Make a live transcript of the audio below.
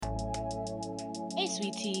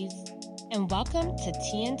sweet teas, and welcome to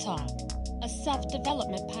Tea and Talk, a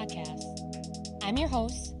self-development podcast. I'm your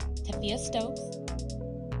host, Tafia Stokes.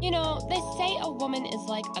 You know, they say a woman is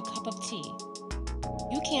like a cup of tea.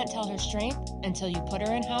 You can't tell her strength until you put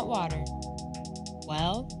her in hot water.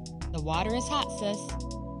 Well, the water is hot, sis,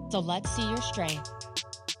 so let's see your strength.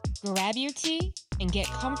 Grab your tea and get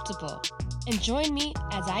comfortable, and join me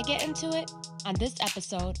as I get into it on this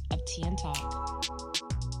episode of Tea and Talk.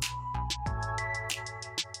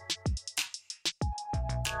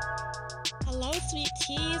 Hello, sweet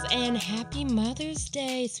teas, and happy Mother's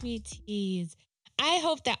Day, sweet teas. I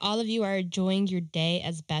hope that all of you are enjoying your day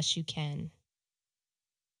as best you can.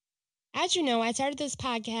 As you know, I started this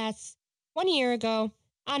podcast 1 year ago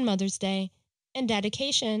on Mother's Day in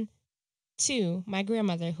dedication to my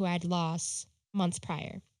grandmother who I'd lost months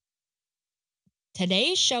prior.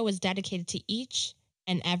 Today's show is dedicated to each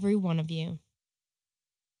and every one of you.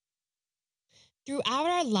 Throughout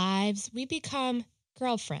our lives, we become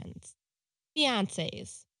girlfriends,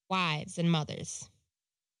 fiancés, wives, and mothers.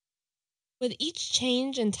 With each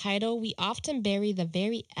change in title, we often bury the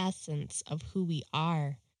very essence of who we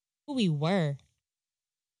are, who we were.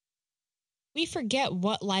 We forget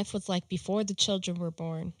what life was like before the children were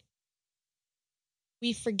born.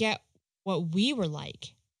 We forget what we were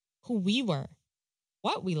like, who we were,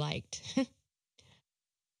 what we liked.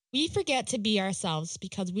 We forget to be ourselves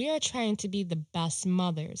because we are trying to be the best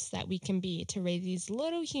mothers that we can be to raise these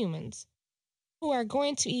little humans who are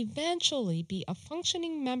going to eventually be a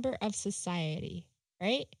functioning member of society,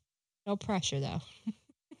 right? No pressure, though.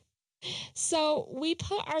 So we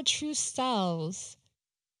put our true selves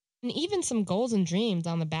and even some goals and dreams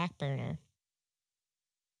on the back burner.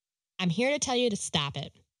 I'm here to tell you to stop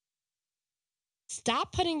it.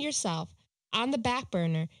 Stop putting yourself on the back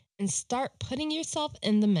burner and start putting yourself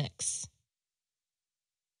in the mix.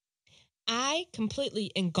 I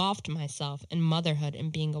completely engulfed myself in motherhood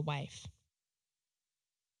and being a wife.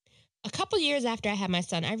 A couple years after I had my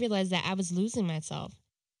son, I realized that I was losing myself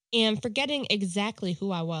and forgetting exactly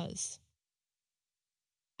who I was.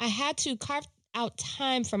 I had to carve out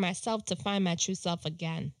time for myself to find my true self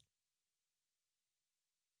again.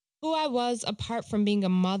 Who I was apart from being a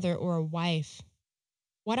mother or a wife.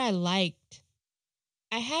 What I liked.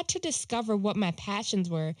 I had to discover what my passions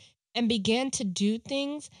were and begin to do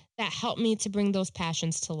things that helped me to bring those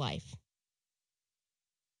passions to life.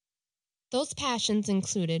 Those passions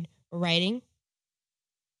included writing,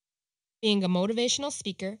 being a motivational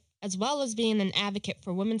speaker, as well as being an advocate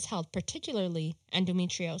for women's health, particularly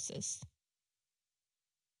endometriosis.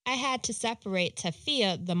 I had to separate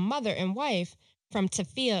Tafia, the mother and wife, from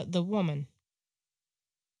Tafia, the woman.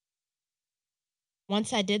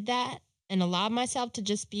 Once I did that and allowed myself to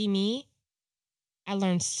just be me, I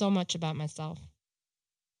learned so much about myself.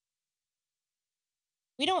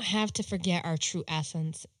 We don't have to forget our true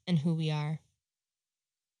essence and who we are.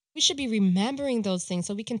 We should be remembering those things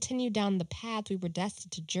so we continue down the path we were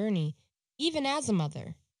destined to journey, even as a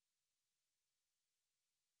mother.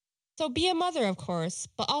 So be a mother, of course,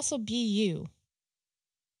 but also be you.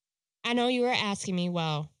 I know you are asking me,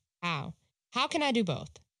 well, how? How can I do both?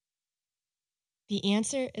 The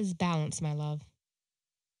answer is balance, my love.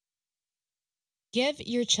 Give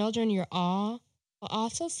your children your all, but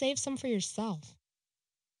also save some for yourself.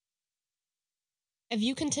 If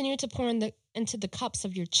you continue to pour into the cups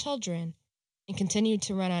of your children and continue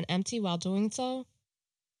to run on empty while doing so,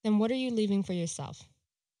 then what are you leaving for yourself?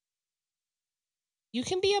 You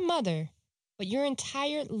can be a mother, but your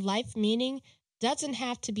entire life meaning doesn't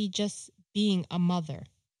have to be just being a mother.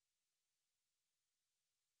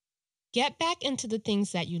 Get back into the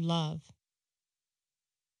things that you love.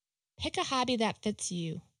 Pick a hobby that fits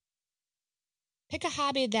you. Pick a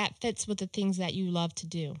hobby that fits with the things that you love to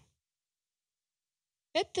do.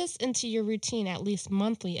 Fit this into your routine at least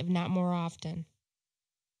monthly, if not more often.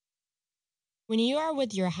 When you are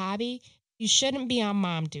with your hobby, you shouldn't be on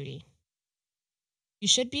mom duty. You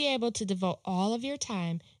should be able to devote all of your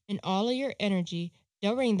time and all of your energy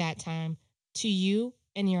during that time to you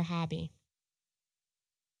and your hobby.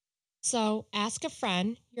 So ask a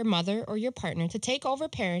friend, your mother, or your partner to take over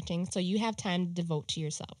parenting so you have time to devote to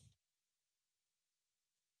yourself.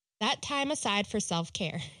 That time aside for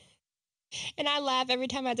self-care. And I laugh every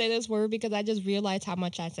time I say this word because I just realize how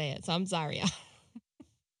much I say it, so I'm sorry.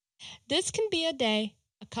 This can be a day,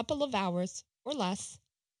 a couple of hours, or less.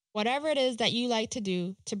 Whatever it is that you like to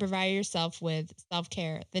do to provide yourself with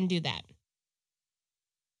self-care, then do that.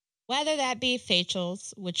 Whether that be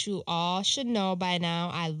facials, which you all should know by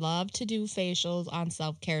now, I love to do facials on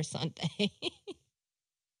Self-Care Sunday.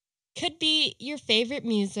 Could be your favorite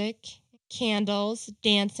music, candles,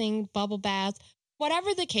 dancing, bubble baths,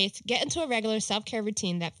 Whatever the case, get into a regular self-care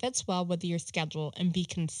routine that fits well with your schedule and be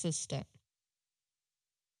consistent.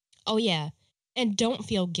 Oh, yeah, and don't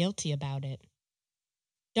feel guilty about it.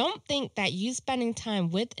 Don't think that you spending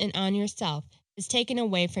time with and on yourself is taken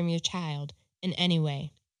away from your child in any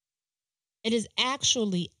way. It is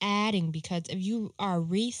actually adding, because if you are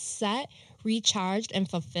reset, recharged, and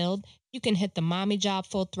fulfilled, you can hit the mommy job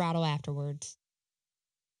full throttle afterwards.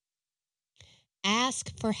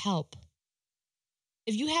 Ask for help.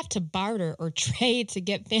 If you have to barter or trade to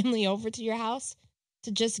get family over to your house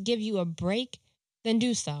to just give you a break, then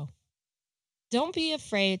do so. Don't be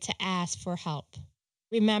afraid to ask for help.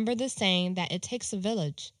 Remember the saying that it takes a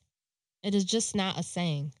village. It is just not a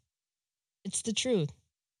saying. It's the truth.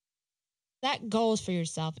 Set goals for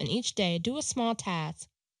yourself, and each day do a small task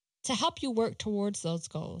to help you work towards those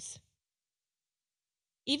goals.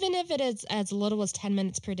 Even if it is as little as 10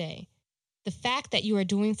 minutes per day, the fact that you are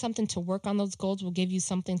doing something to work on those goals will give you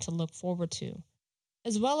something to look forward to,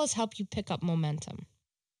 as well as help you pick up momentum.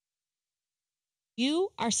 You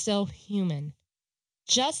are still human.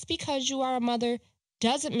 Just because you are a mother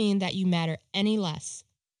doesn't mean that you matter any less.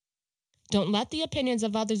 Don't let the opinions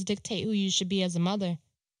of others dictate who you should be as a mother.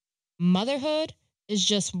 Motherhood is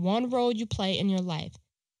just one role you play in your life.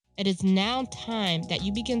 It is now time that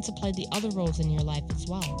you begin to play the other roles in your life as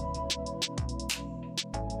well.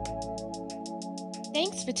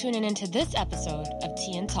 Thanks for tuning into this episode of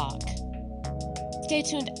Tea and Talk. Stay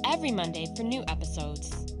tuned every Monday for new episodes.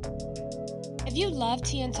 If you love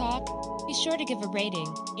Tea and Talk, be sure to give a rating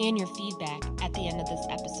and your feedback at the end of this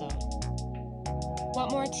episode.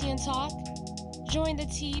 Want more Tea and Talk? Join the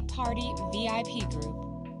Tea Party VIP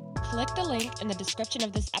group. Click the link in the description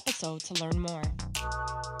of this episode to learn more.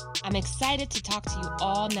 I'm excited to talk to you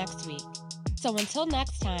all next week. So until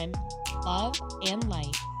next time, love and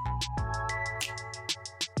light.